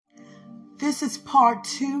This is part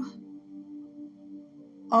 2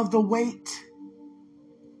 of the wait.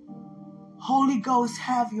 Holy Ghost,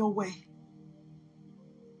 have your way.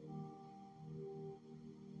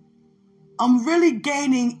 I'm really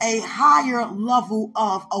gaining a higher level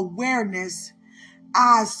of awareness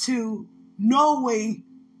as to knowing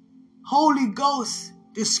Holy Ghost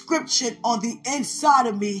description on the inside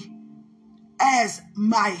of me as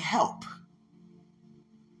my help.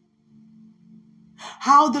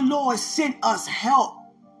 How the Lord sent us help.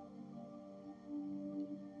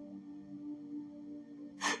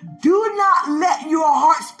 Do not let your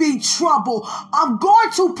hearts be troubled. I'm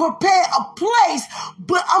going to prepare a place,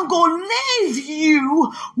 but I'm going to leave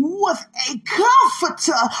you with a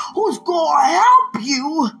comforter who's going to help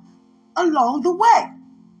you along the way.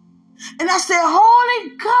 And I said,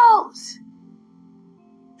 Holy Ghost,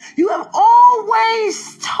 you have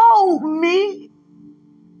always told me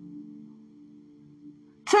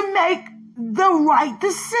to make the right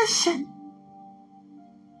decision.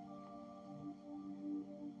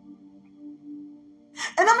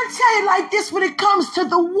 And I'm going to tell you like this when it comes to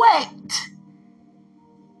the wait.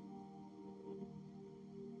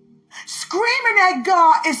 Screaming at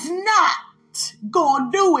God is not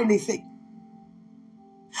going to do anything.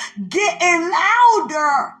 Getting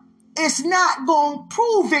louder is not going to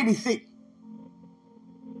prove anything.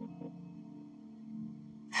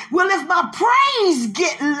 Well, if my praise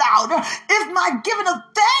get louder, if my giving of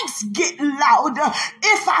thanks get louder,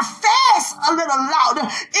 if I fast a little louder,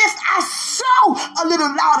 if I sow a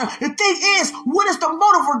little louder, the thing is, what is the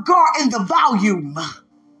motive regarding the volume?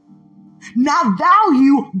 Not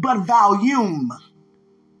value, but volume.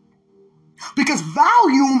 Because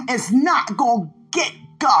volume is not going to get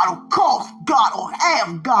God or cause God or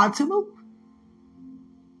have God to move.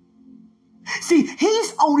 See,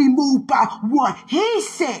 he's only moved by what he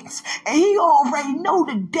says. And he already know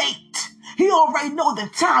the date. He already know the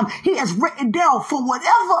time. He has written down for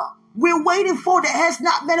whatever we're waiting for that has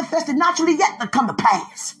not manifested naturally yet to come to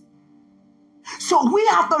pass. So we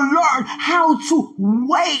have to learn how to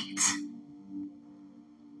wait.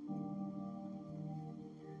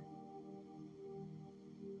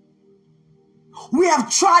 We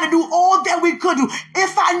have tried to do all that we could do.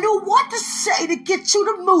 If I knew what to say to get you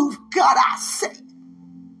to move, God, I say.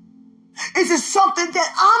 Is it something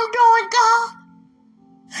that I'm doing, God?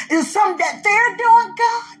 Is it something that they're doing,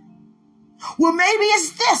 God? Well, maybe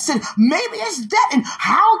it's this and maybe it's that. And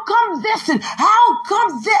how come this and how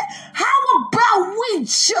come that? How about we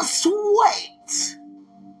just wait?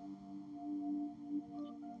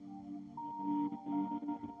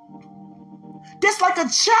 Just like a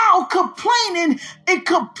child complaining,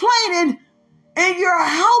 and you're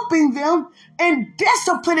helping them and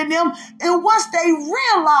disciplining them. And once they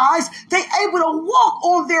realize they're able to walk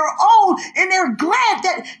on their own, and they're glad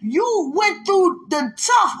that you went through the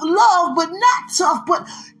tough love, but not tough, but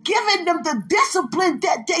giving them the discipline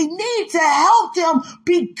that they need to help them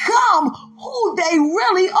become who they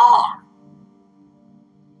really are.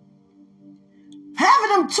 Having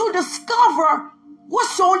them to discover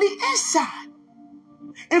what's on the inside.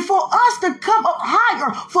 And for us to come up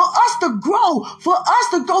higher, for us to grow, for us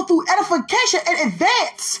to go through edification and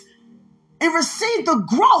advance and receive the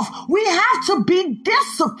growth, we have to be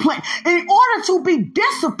disciplined. And in order to be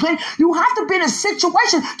disciplined, you have to be in a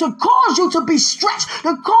situation to cause you to be stretched,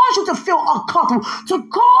 to cause you to feel uncomfortable, to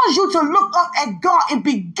cause you to look up at God and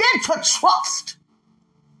begin to trust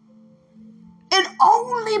and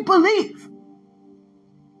only believe.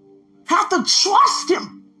 Have to trust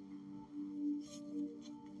Him.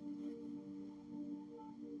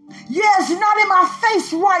 Yeah, it's not in my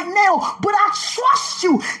face right now, but I trust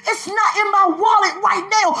you. It's not in my wallet right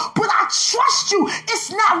now, but I trust you. It's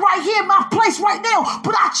not right here in my place right now,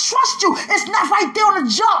 but I trust you. It's not right there on the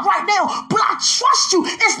job right now, but I trust you.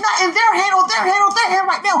 It's not in their hand or their hand or their hand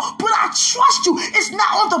right now, but I trust you. It's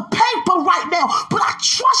not on the paper right now, but I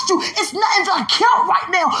trust you. It's not in the account right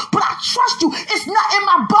now, but I trust you. It's not in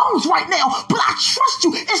my bones right now, but I trust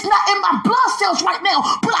you. It's not in my blood cells right now,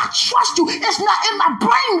 but I trust you. It's not in my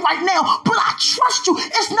brain right now, but I trust you.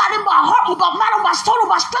 It's not in my heart or my mind or my soul or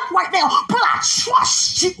my strength right now, but I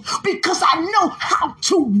trust you because I know how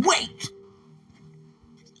to wait.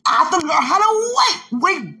 I have to learn how to wait.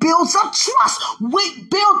 Wait builds up trust. Wait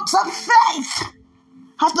builds up faith.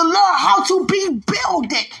 I have to learn how to be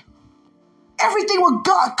building. Everything with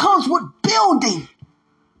God comes with building.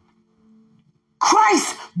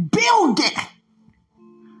 Christ builded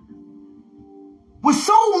with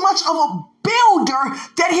so much of a builder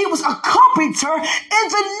that he was a carpenter in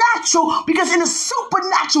the natural, because in the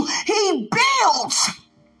supernatural he builds.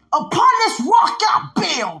 Upon this rock I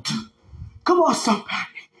build. Come on, somebody.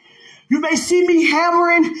 You may see me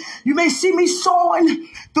hammering. You may see me sawing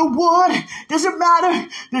the wood. Doesn't matter.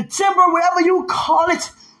 The timber, whatever you call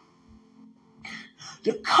it.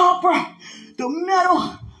 The copper, the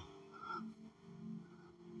metal.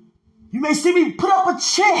 You may see me put up a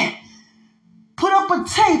chair, put up a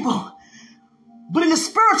table. But in the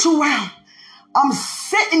spiritual realm, I'm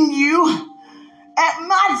setting you at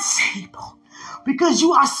my table because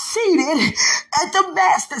you are seated at the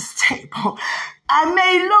master's table. I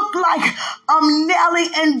may look like I'm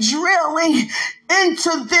nailing and drilling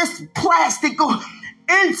into this plastic or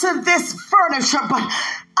into this furniture, but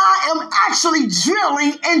I am actually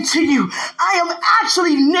drilling into you. I am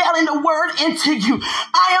actually nailing the word into you.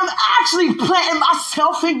 I am actually planting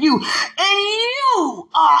myself in you. And you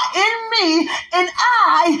are in me, and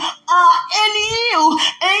I are in you.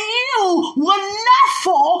 And you will not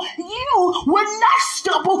fall. You will not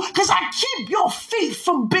stumble, because I keep your feet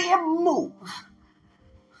from being moved.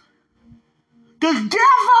 The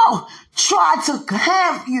devil tried to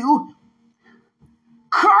have you,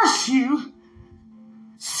 curse you,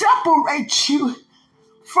 separate you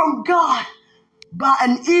from God by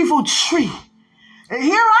an evil tree. And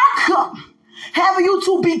here I come, having you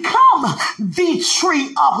to become the tree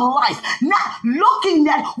of life, not looking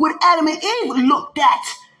at what Adam and Eve looked at.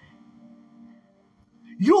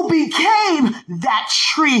 You became that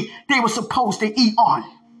tree they were supposed to eat on.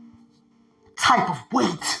 Type of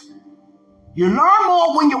weight. You learn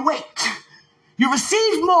more when you wait. You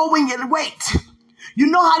receive more when you wait. You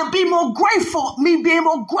know how to be more grateful. Me being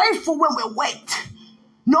more grateful when we wait.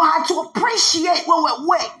 Know how to appreciate when we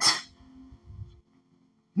wait.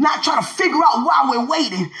 Not try to figure out why we're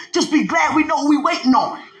waiting. Just be glad we know what we're waiting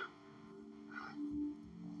on.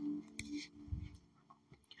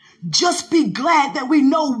 Just be glad that we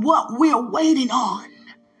know what we're waiting on.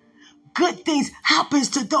 Good things happens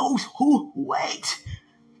to those who wait.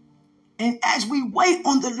 And as we wait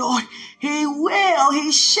on the Lord,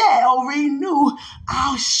 He shall renew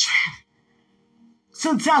our strength.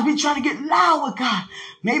 Sometimes we try to get loud with God.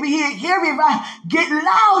 Maybe He'll hear me if I get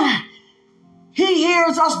louder. He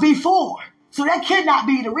hears us before. So that cannot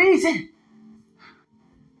be the reason.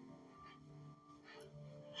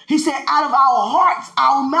 He said, out of our hearts,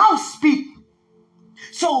 our mouths speak.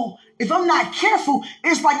 So if I'm not careful,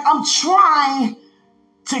 it's like I'm trying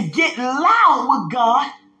to get loud with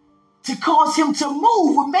God to cause Him to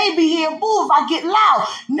move. Or maybe He'll move if I get loud.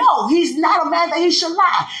 No, He's not a man that He should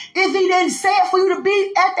lie. If He didn't say it for you to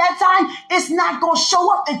be at that time, it's not going to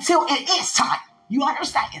show up until it is time. You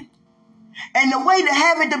understand? And the way to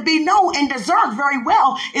have it to be known and discerned very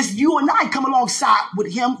well is you and I come alongside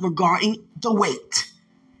with Him regarding the wait.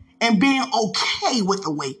 And being okay with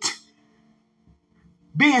the wait.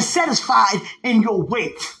 Being satisfied in your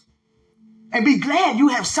wait. And be glad you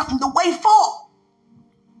have something to wait for.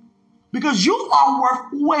 Because you are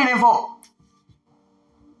worth waiting for.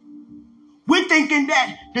 We're thinking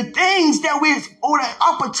that the things that or the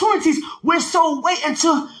opportunities we're so waiting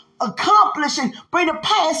to accomplish and bring to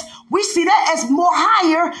pass, we see that as more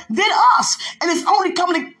higher than us. And it's only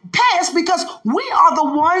coming to pass because we are the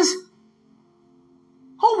ones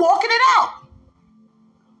who walking it out.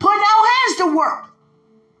 Putting our hands to work.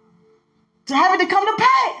 To have it to come to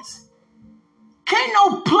pass. Can't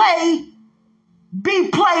no play be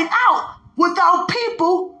played out without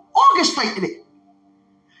people orchestrating it.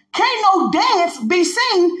 Can't no dance be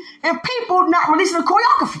seen and people not releasing the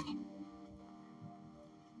choreography.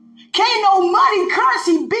 Can't no money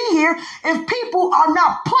currency be here if people are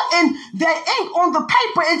not putting their ink on the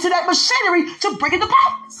paper into that machinery to bring it to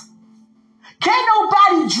pass. Can't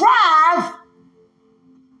nobody drive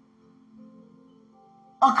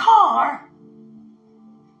a car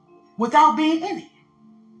without being in it.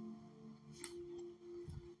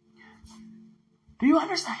 Do you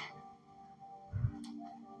understand?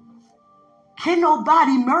 Can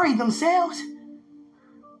nobody marry themselves?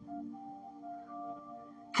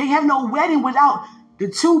 Can't have no wedding without the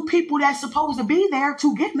two people that's supposed to be there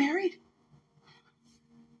to get married.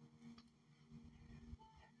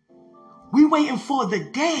 We waiting for the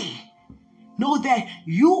day. Know that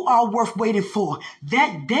you are worth waiting for.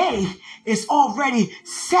 That day is already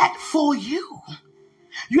set for you.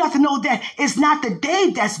 You have to know that it's not the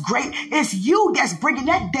day that's great. It's you that's bringing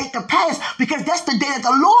that day to pass because that's the day that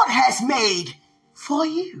the Lord has made for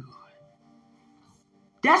you.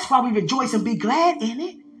 That's why we rejoice and be glad in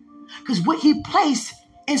it. Because what He placed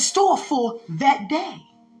in store for that day.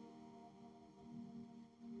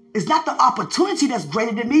 It's not the opportunity that's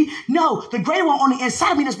greater than me. No, the greater one on the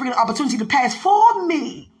inside of me that's bringing the opportunity to pass for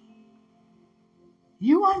me.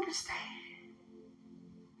 You understand?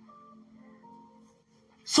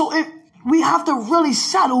 So we have to really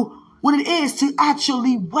settle what it is to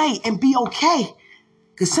actually wait and be okay.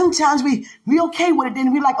 Because sometimes we okay with it,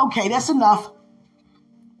 then we like, okay, that's enough.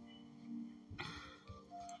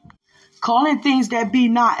 Calling things that be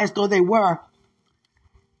not as though they were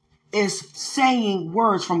is saying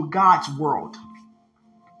words from God's world.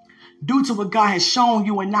 Due to what God has shown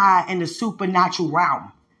you and I in the supernatural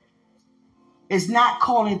realm. It's not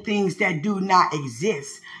calling things that do not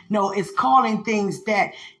exist. No, it's calling things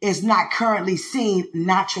that is not currently seen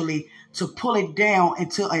naturally to pull it down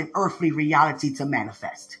into an earthly reality to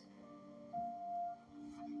manifest.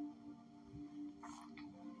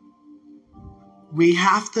 We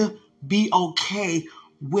have to be okay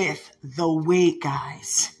with the wait,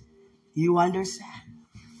 guys. You understand?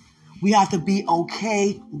 We have to be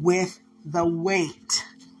okay with the wait.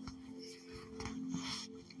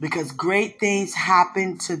 Because great things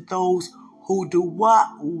happen to those who do what?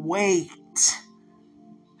 Wait.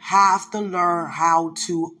 Have to learn how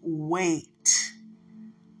to wait.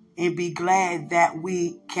 And be glad that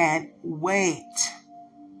we can wait.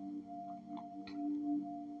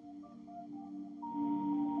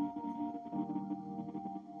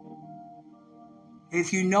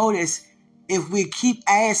 If you notice, if we keep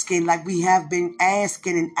asking like we have been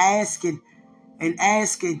asking and asking and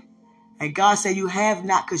asking, and God said you have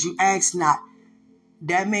not because you ask not,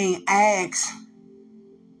 that means ask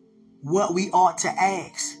what we ought to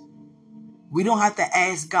ask. We don't have to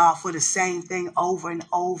ask God for the same thing over and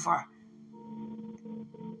over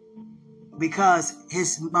because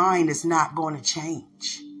his mind is not going to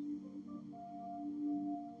change.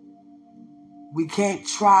 We can't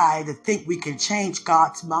try to think we can change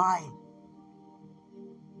God's mind.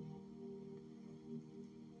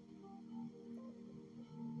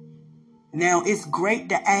 Now, it's great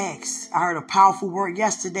to ask. I heard a powerful word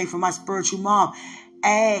yesterday from my spiritual mom.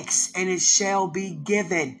 Ask and it shall be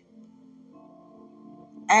given.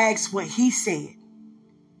 Ask what he said.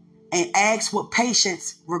 And ask with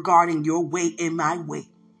patience regarding your weight and my weight.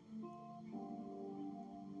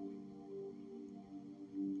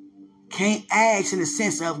 Can't ask in the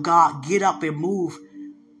sense of God, get up and move.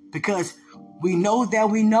 Because we know that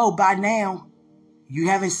we know by now. You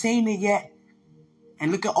haven't seen it yet.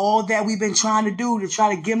 And look at all that we've been trying to do to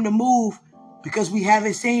try to get him to move because we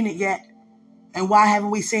haven't seen it yet. And why haven't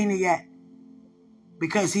we seen it yet?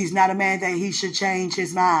 Because he's not a man that he should change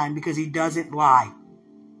his mind because he doesn't lie.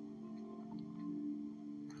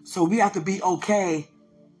 So we have to be okay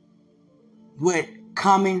with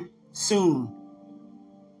coming soon.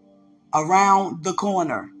 Around the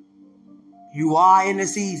corner. You are in the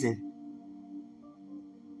season.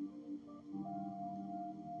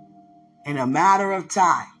 In a matter of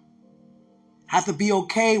time. Have to be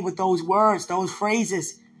okay with those words, those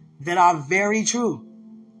phrases that are very true.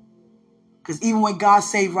 Because even when God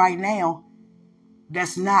say right now,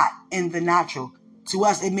 that's not in the natural. To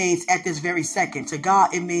us, it means at this very second. To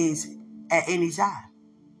God, it means at any time.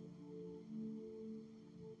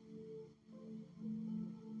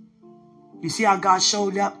 You see how God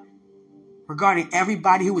showed up regarding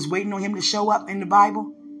everybody who was waiting on him to show up in the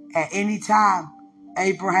Bible? At any time.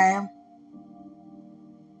 Abraham,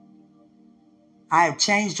 I have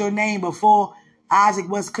changed your name before Isaac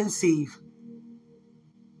was conceived.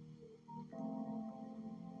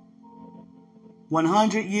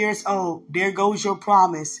 100 years old. There goes your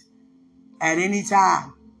promise. At any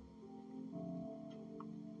time.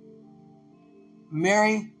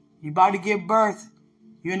 Mary, you about to give birth.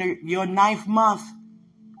 You're in your 9th month.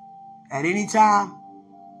 At any time.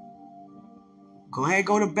 Go ahead,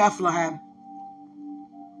 go to Bethlehem.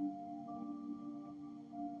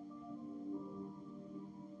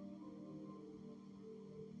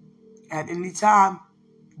 At any time.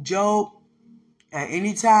 Job, at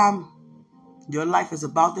any time. Your life is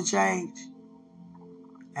about to change.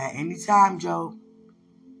 At any time, Job.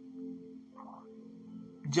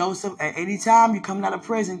 Joseph, at any time you're coming out of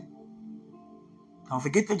prison. Don't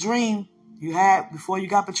forget the dream you had before you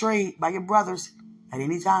got betrayed by your brothers. At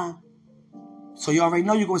any time. So you already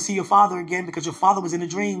know you're going to see your father again because your father was in a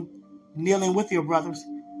dream kneeling with your brothers.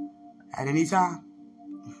 At any time.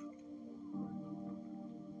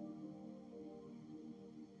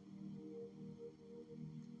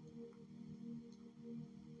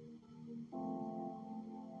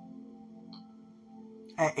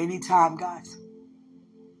 At any time, guys.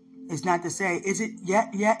 It's not to say, is it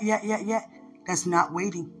yet? That's not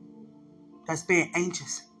waiting. That's being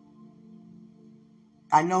anxious.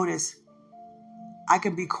 I notice I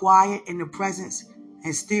can be quiet in the presence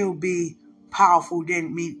and still be powerful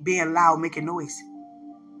than me being loud, making noise.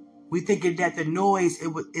 We thinking that the noise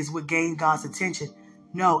is what gains God's attention.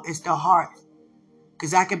 No, it's the heart.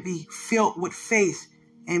 Because I can be filled with faith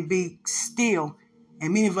and be still.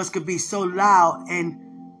 And many of us could be so loud and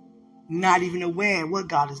not even aware of what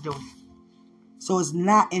God is doing. So it's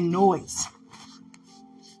not in noise.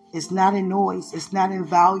 It's not in noise. It's not in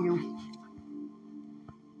volume.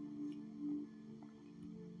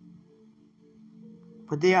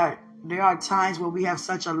 But there are times where we have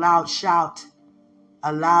such a loud shout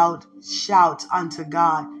unto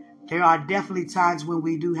God. There are definitely times when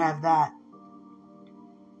we do have that.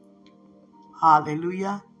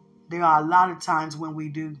 Hallelujah. There are a lot of times when we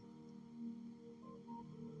do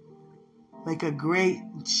make a great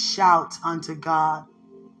shout unto God.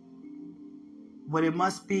 But it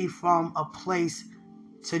must be from a place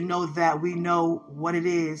to know that we know what it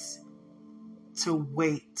is to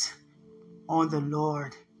wait on the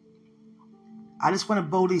Lord. I just want to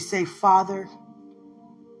boldly say, Father,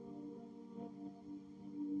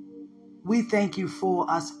 we thank you for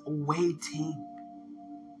us waiting.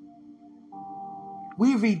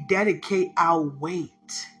 We rededicate our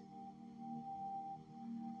wait.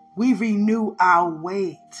 We renew our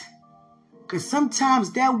wait. Because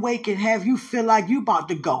sometimes that wait can have you feel like you about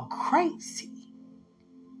to go crazy.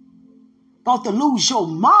 About to lose your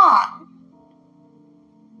mind.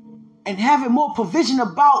 And having more provision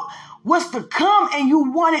about what's to come. And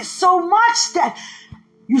you want it so much that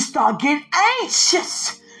you start getting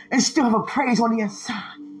anxious and still have a praise on the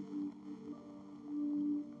inside.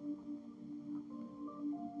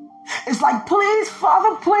 It's like, please,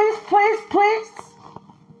 Father, please, please, please.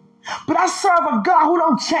 But I serve a God who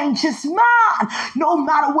don't change his mind. No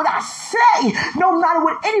matter what I say, no matter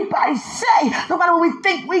what anybody say, no matter what we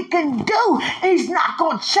think we can do, he's not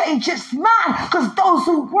going to change his mind. Because those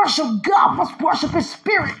who worship God must worship his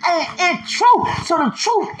spirit and in truth. So the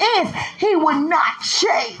truth is, he will not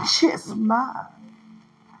change his mind.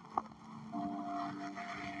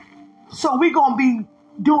 So we're going to be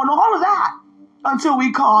doing all of that until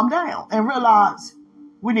we calm down and realize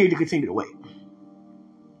we need to continue to wait.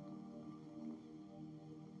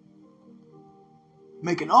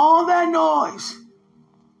 Making all that noise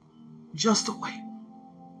just to wait.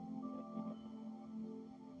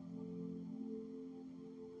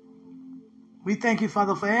 We thank you,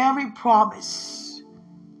 Father, for every promise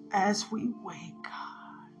as we wait,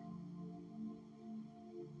 God.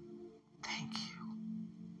 Thank you.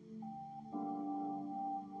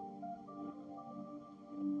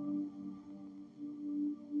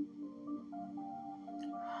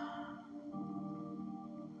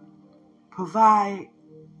 Provide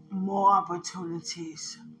more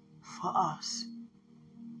opportunities for us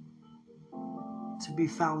to be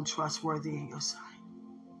found trustworthy in your sight.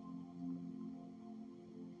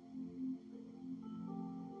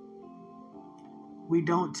 We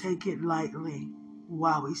don't take it lightly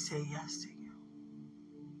while we say yes to you.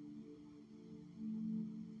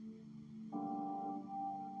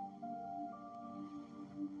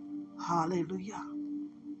 Hallelujah.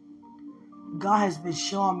 God has been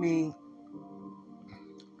showing me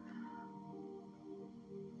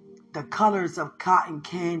the colors of cotton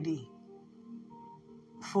candy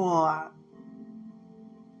for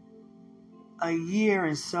a year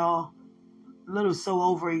and so, a little so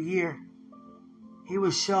over a year. He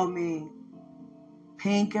would show me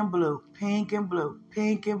pink and blue, pink and blue,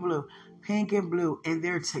 pink and blue, pink and blue, and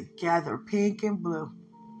they're together, pink and blue.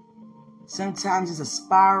 Sometimes it's a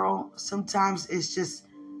spiral, sometimes it's just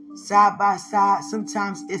side by side,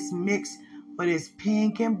 sometimes it's mixed, but it's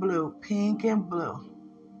pink and blue, pink and blue.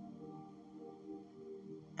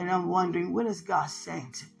 And I'm wondering, what is God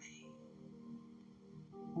saying to me?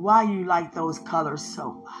 Why you like those colors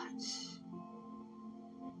so much?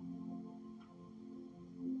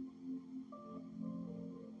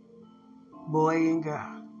 Boy and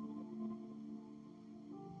girl.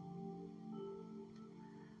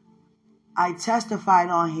 I testified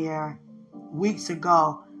on here weeks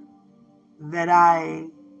ago that I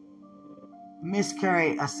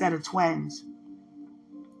miscarried a set of twins.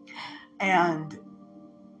 And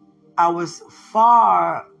I was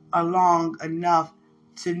far along enough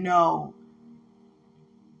to know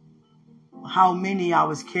how many I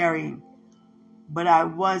was carrying, but I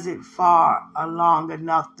wasn't far along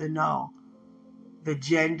enough to know the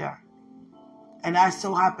gender. And I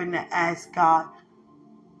so happened to ask God,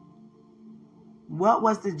 what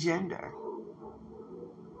was the gender?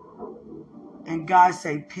 And God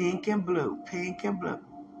said, pink and blue, pink and blue.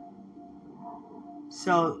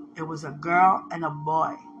 So it was a girl and a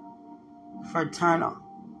boy, fraternal.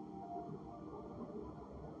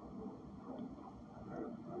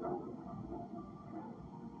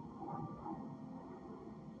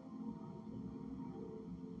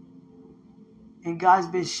 And God's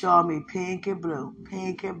been showing me pink and blue,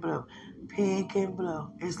 pink and blue, Pink and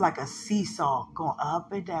blue. It's like a seesaw going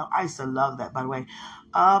up and down. I used to love that, by the way.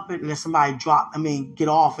 Up and let somebody get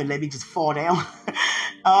off and let me just fall down.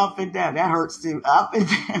 Up and down. That hurts too. Up and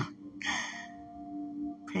down.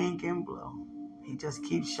 Pink and blue. He just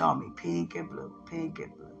keeps showing me pink and blue, pink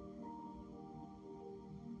and blue.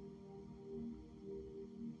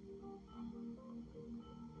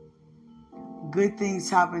 Good things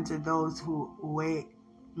happen to those who wait.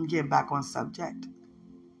 Get back on subject.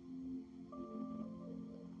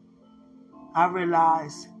 I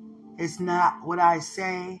realize it's not what I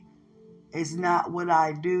say, it's not what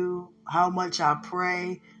I do, how much I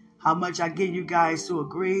pray, how much I get you guys to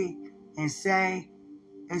agree and say.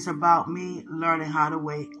 It's about me learning how to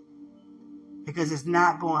wait. Because it's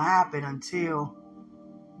not going to happen until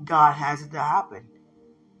God has it to happen,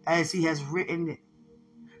 as He has written it.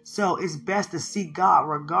 So it's best to seek God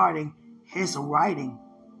regarding His writing.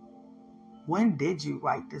 When did you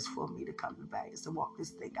write this for me to come to pass, to walk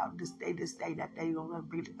this thing out, this day, that day, you're going to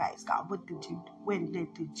bring it pass? God, what did you do? When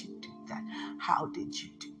did you do that? How did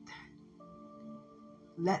you do that?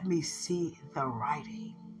 Let me see the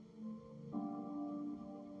writing.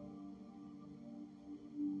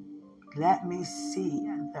 Let me see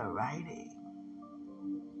the writing.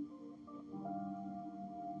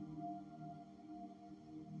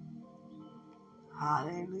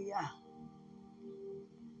 Hallelujah.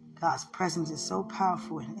 God's presence is so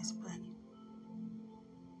powerful in this place.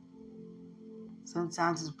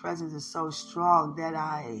 Sometimes His presence is so strong that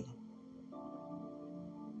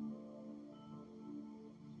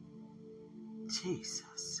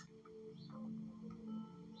Jesus.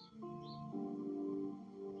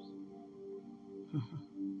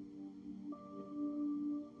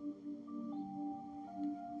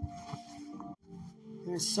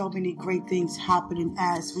 There's so many great things happening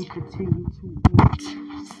as we continue to wait.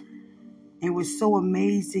 And what's so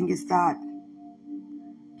amazing is that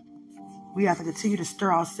we have to continue to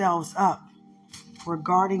stir ourselves up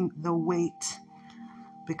regarding the wait.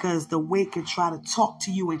 Because the wait can try to talk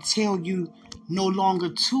to you and tell you no longer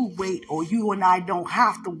to wait, or you and I don't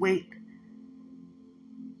have to wait.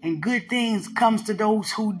 And good things comes to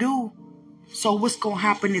those who do. So what's going to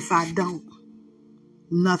happen if I don't?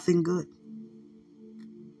 Nothing good.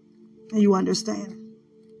 You understand?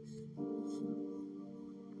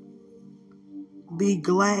 Be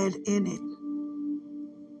glad in it.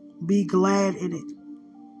 Be glad in it.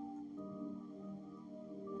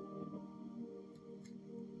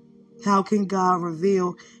 How can God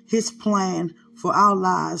reveal His plan for our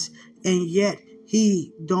lives and yet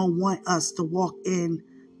He don't want us to walk in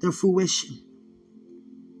the fruition?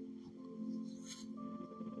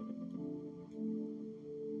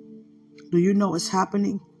 Do you know it's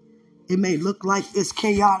happening? It may look like it's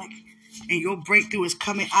chaotic and your breakthrough is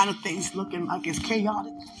coming out of things looking like it's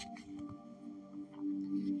chaotic.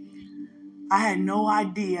 I had no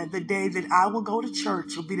idea the day that I will go to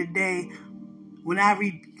church will be the day when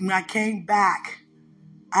I came back.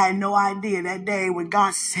 I had no idea that day when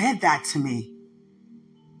God said that to me.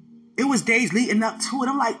 It was days leading up to it.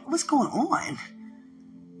 I'm like, what's going on?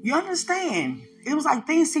 You understand? It was like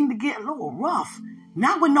things seemed to get a little rough.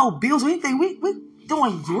 Not with no bills or anything. We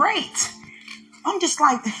doing great. I'm just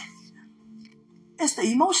like, it's the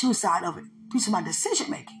emotional side of it. Due to my decision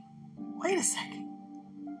making. Wait a second.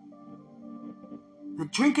 The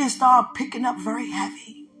drinking started picking up very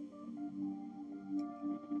heavy.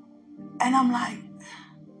 And I'm like,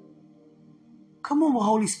 come on,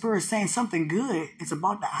 Holy Spirit saying something good is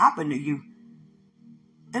about to happen to you.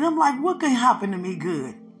 And I'm like, what can happen to me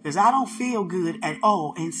good? Because I don't feel good at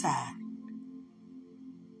all inside.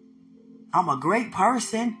 I'm a great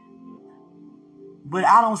person, but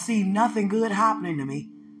I don't see nothing good happening to me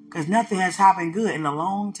because nothing has happened good in a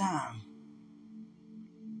long time.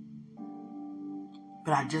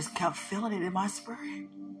 But I just kept feeling it in my spirit.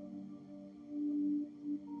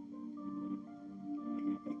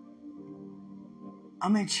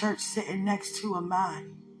 I'm in church sitting next to a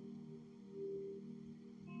man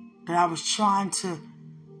that I was trying to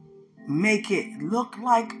make it look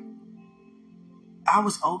like I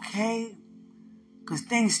was okay because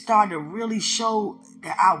things started to really show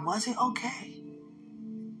that I wasn't okay.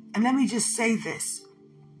 And let me just say this.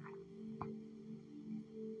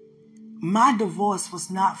 My divorce was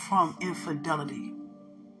not from infidelity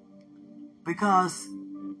because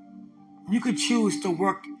you could choose to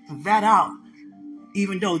work that out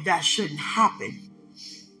even though that shouldn't happen.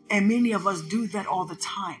 And many of us do that all the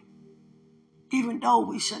time, even though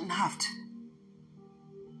we shouldn't have to.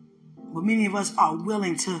 But many of us are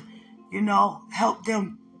willing to, help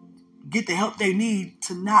them get the help they need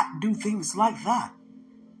to not do things like that.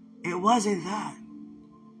 It wasn't that.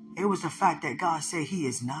 It was the fact that God said he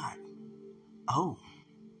is not. Oh,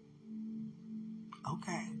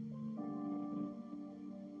 okay.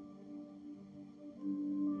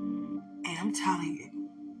 And I'm telling you,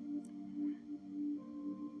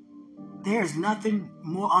 there's nothing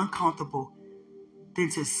more uncomfortable than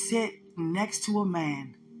to sit next to a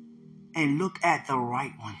man and look at the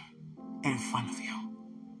right one in front of you.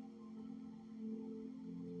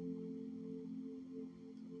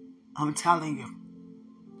 I'm telling you,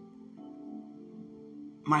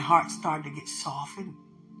 my heart started to get softened.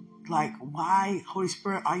 Like, why, Holy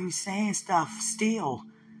Spirit, are you saying stuff still?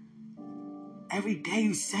 Every day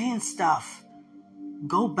you saying stuff.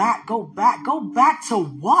 Go back, go back. Go back to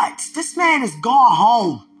what? This man is gone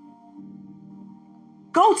home.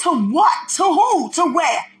 Go to what? To who? To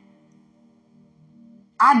where?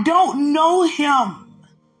 I don't know him.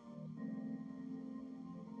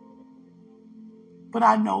 But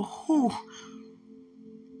I know who.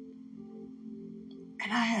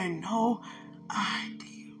 And I had no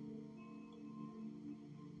idea.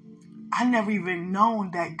 I never even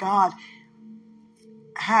known that God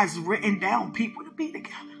has written down people to be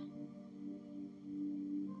together.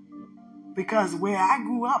 Because where I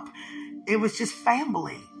grew up, it was just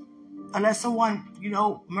family. Unless someone,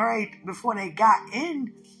 married before they got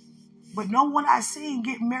in. But no one I seen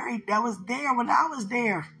get married that was there when I was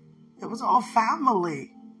there. It was all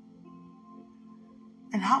family.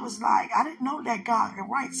 And I was like, I didn't know that God could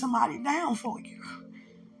write somebody down for you.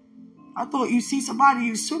 I thought you see somebody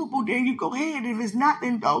who's suitable, then you go ahead. If it's not,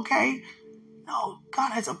 then okay. No,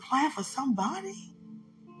 God has a plan for somebody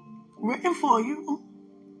written for you.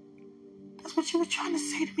 That's what you were trying to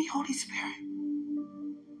say to me, Holy Spirit.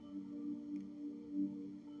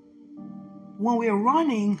 When we're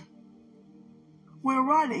running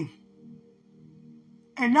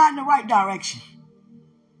and not in the right direction.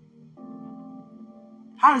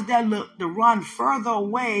 How does that look? To run further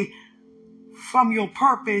away from your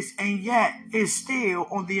purpose and yet is still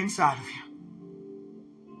on the inside of you.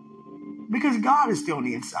 Because God is still on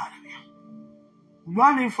the inside of you.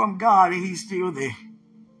 Running from God and he's still there.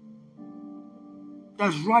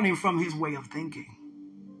 That's running from his way of thinking.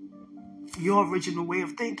 Your original way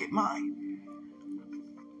of thinking, mine.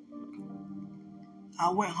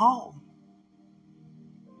 I went home.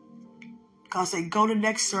 God said, go to the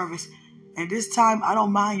next service. And this time, I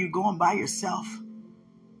don't mind you going by yourself.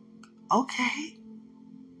 Okay.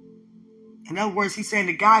 In other words, he's saying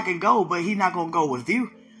the guy can go, but he's not going to go with you.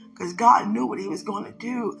 Because God knew what he was going to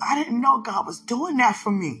do. I didn't know God was doing that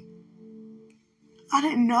for me. I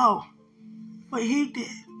didn't know. But he did.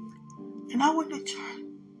 And I went to church.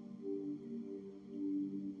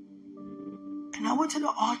 And I went to the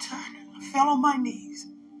altar and I fell on my knees.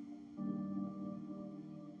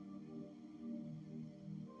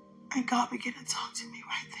 And God began to talk to me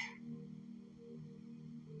right there.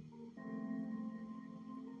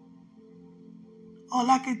 All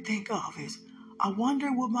I could think of is, I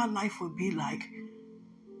wonder what my life would be like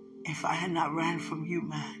if I had not ran from you,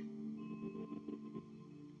 man.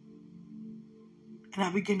 And I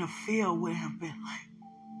began to feel what it had been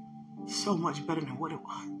like. So much better than what it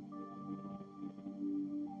was.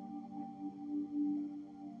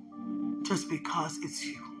 Just because it's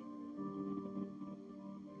you.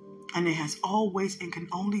 And it has always and can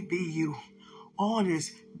only be you. All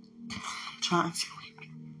this trying to.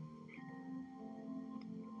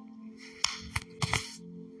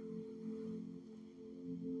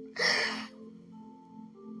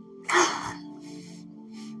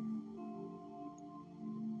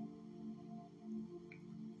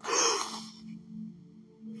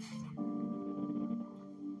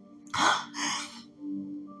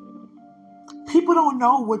 People don't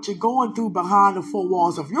know what you're going through behind the four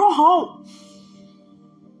walls of your home.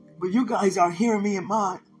 But you guys are hearing me in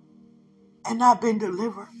mine. And not been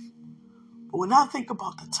delivered. But when I think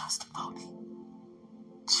about the testimony,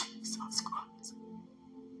 Jesus Christ.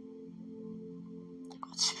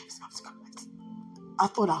 Jesus Christ. I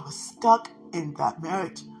thought I was stuck in that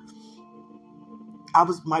marriage.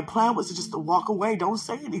 My plan was just to walk away. Don't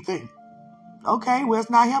say anything. Okay, well, it's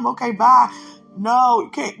not him. Okay, bye. No, you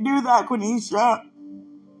can't do that, Quenisha.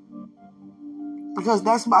 Because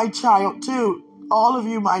that's my child, too. All of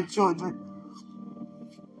you, my children.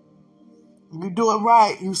 You do it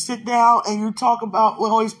right. You sit down and you talk about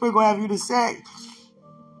what Holy Spirit will have you to say.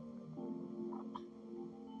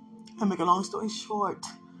 And make a long story short,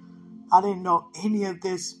 I didn't know any of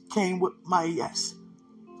this came with my yes.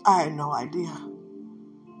 I had no idea.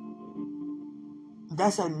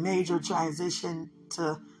 That's a major transition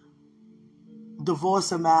to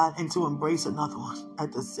divorce a man and to embrace another one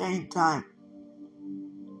at the same time.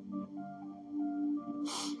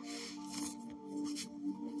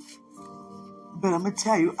 But I'm going to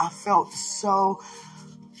tell you, I felt so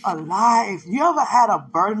alive. You ever had a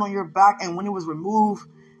burden on your back and when it was removed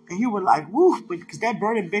and you were like, woo, because that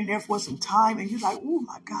burden had been there for some time and you're like, oh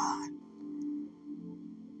my God.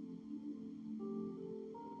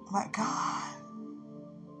 My God.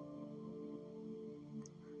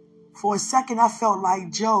 For a second, I felt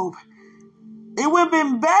like Job. It would have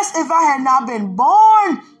been best if I had not been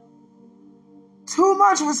born. Too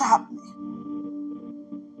much was happening.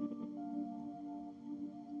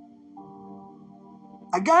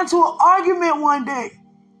 I got into an argument one day.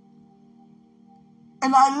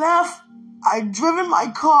 And I left. I'd driven my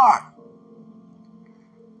car.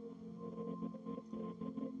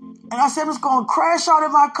 And I said, I'm just going to crash out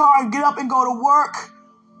in my car and get up and go to work.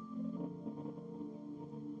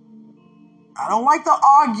 I don't like to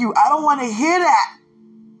argue. I don't want to hear that.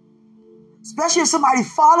 Especially if somebody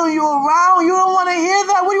follow you around. You don't want to hear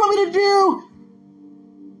that. What do you want me to do?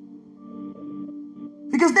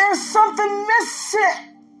 Because there's something missing.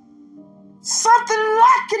 Something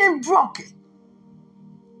lacking and broken.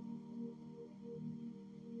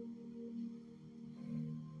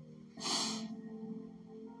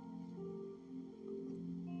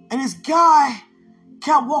 And this guy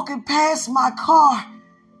kept walking past my car.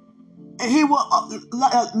 And he would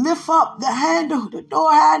lift up the handle, the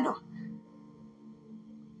door handle.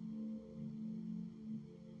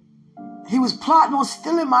 He was plotting on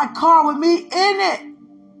stealing my car with me in it.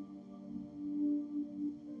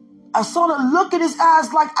 I saw the look in his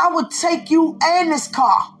eyes like I would take you and this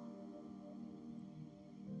car.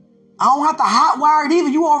 I don't have to hotwire it either.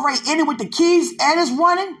 You already in it with the keys and it's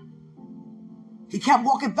running. He kept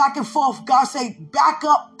walking back and forth. God said, back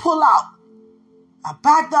up, pull out. I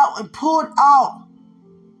backed out and pulled out.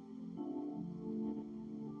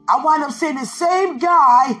 I wound up seeing the same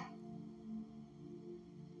guy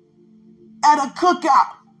at a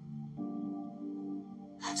cookout.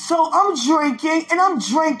 So I'm drinking and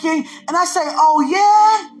I say, oh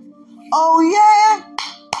yeah? Oh yeah?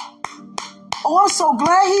 Oh, I'm so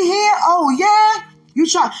glad he here. Oh yeah? You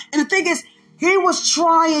try. And the thing is, he was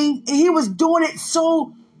trying and he was doing it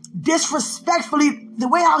so disrespectfully. The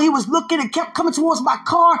way how he was looking and kept coming towards my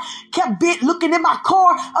car, kept looking at my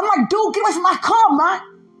car. I'm like, dude, get away from my car, man.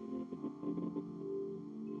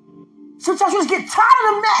 Sometimes you just get tired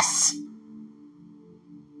of the mess.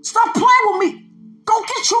 Stop playing with me. Go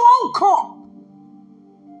get your own car.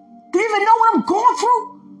 Do you even know what I'm going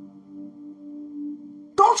through?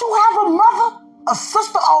 Don't you have a mother, a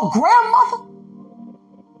sister, or a grandmother?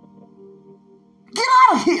 Get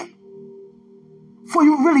out of here before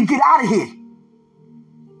you really get out of here.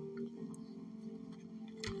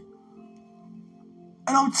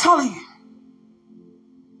 And I'm telling you.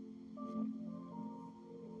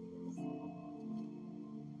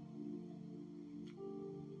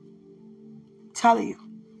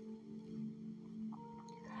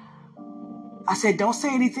 I said, don't say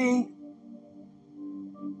anything.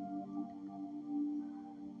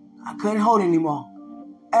 I couldn't hold it anymore.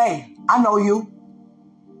 Hey, I know you.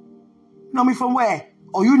 You know me from where?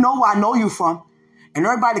 Oh, you know where I know you from. And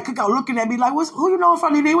everybody at the cookout looking at me like, who you know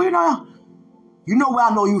from? Who you know? You know where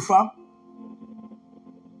I know you from.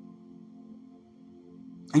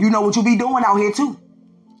 And you know what you be doing out here too.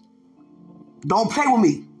 Don't play with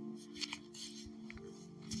me.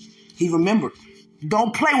 He remembered.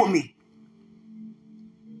 Don't play with me.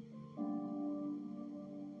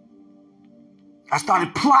 I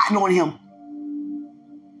started plotting on him.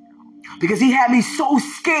 Because he had me so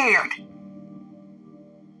scared.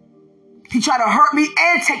 He tried to hurt me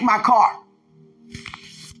and take my car.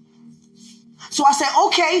 So I said,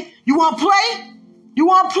 okay, you want to play? You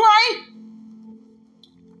want to play?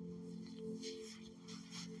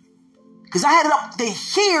 Because I had it up to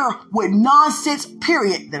here with nonsense,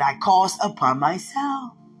 period, that I caused upon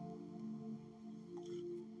myself.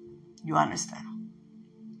 You understand?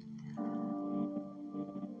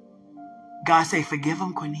 God said, forgive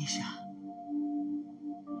him, Quenisha.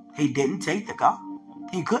 He didn't take the car.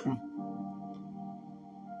 He couldn't.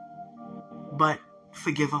 But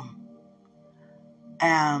forgive him.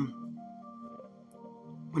 And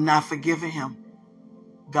when not forgiving him,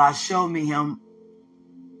 God showed me him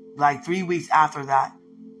like 3 weeks after that.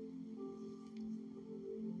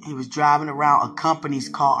 He was driving around a company's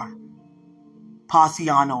car.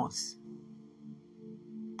 Pacianos.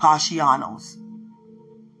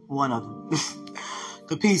 One of them.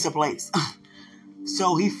 The pizza place.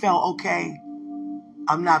 So he felt, okay,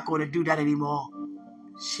 I'm not going to do that anymore.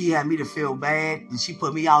 She had me to feel bad and she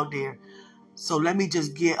put me out there. So let me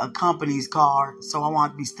just get a company's car. So I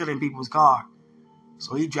want to be stealing people's car.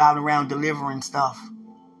 So he driving around delivering stuff.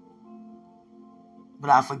 But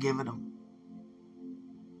I've forgiven him.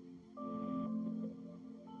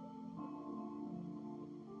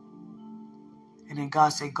 And then God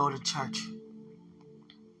said, go to church.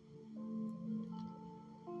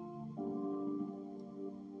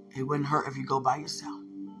 It wouldn't hurt if you go by yourself.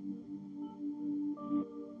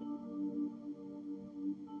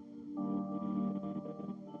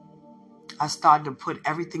 I started to put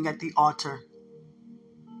everything at the altar.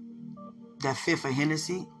 That fifth of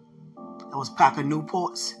Hennessy, that was pack of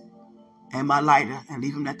Newports, and my lighter, and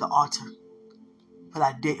leave them at the altar. But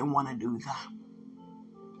I didn't want to do that.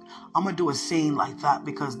 I'm going to do a scene like that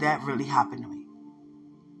because that really happened to me.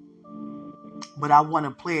 But I want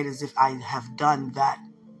to play it as if I have done that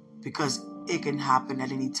because it can happen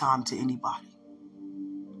at any time to anybody.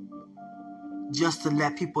 Just to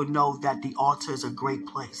let people know that the altar is a great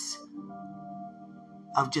place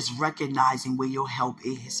of just recognizing where your help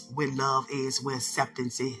is, where love is, where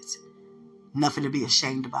acceptance is. Nothing to be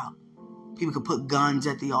ashamed about. People could put guns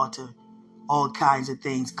at the altar, all kinds of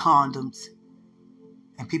things, condoms,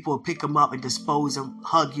 and people will pick them up and dispose them,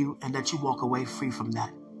 hug you, and let you walk away free from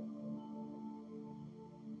that.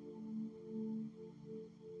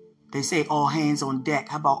 They say all hands on deck.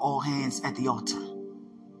 How about all hands at the altar?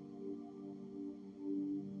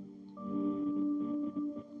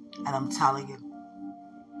 And I'm telling you,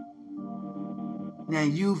 now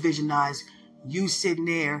you visualize you sitting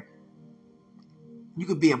there. You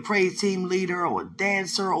could be a praise team leader or a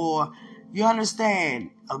dancer or, you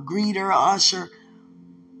understand, a greeter, a usher.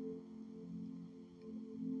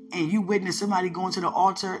 And you witness somebody going to the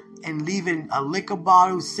altar and leaving a liquor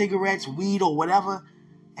bottle, cigarettes, weed, or whatever,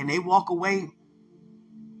 and they walk away.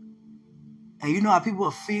 And you know how people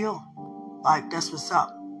will feel? Like, that's what's up.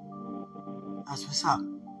 That's what's up.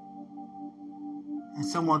 And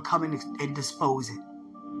someone come in and dispose it.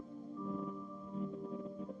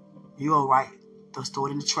 You all right. Just throw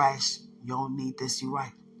it in the trash. You don't need this. You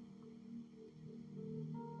right.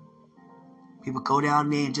 People go down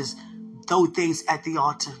there and just throw things at the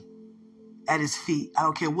altar, at his feet. I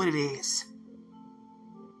don't care what it is.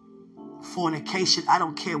 Fornication, I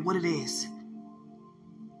don't care what it is.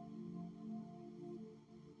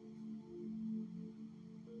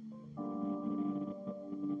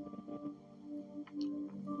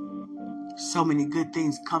 So many good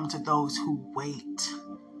things come to those who wait.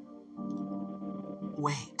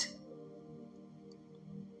 Wait.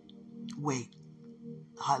 Wait.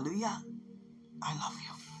 Hallelujah. I love you.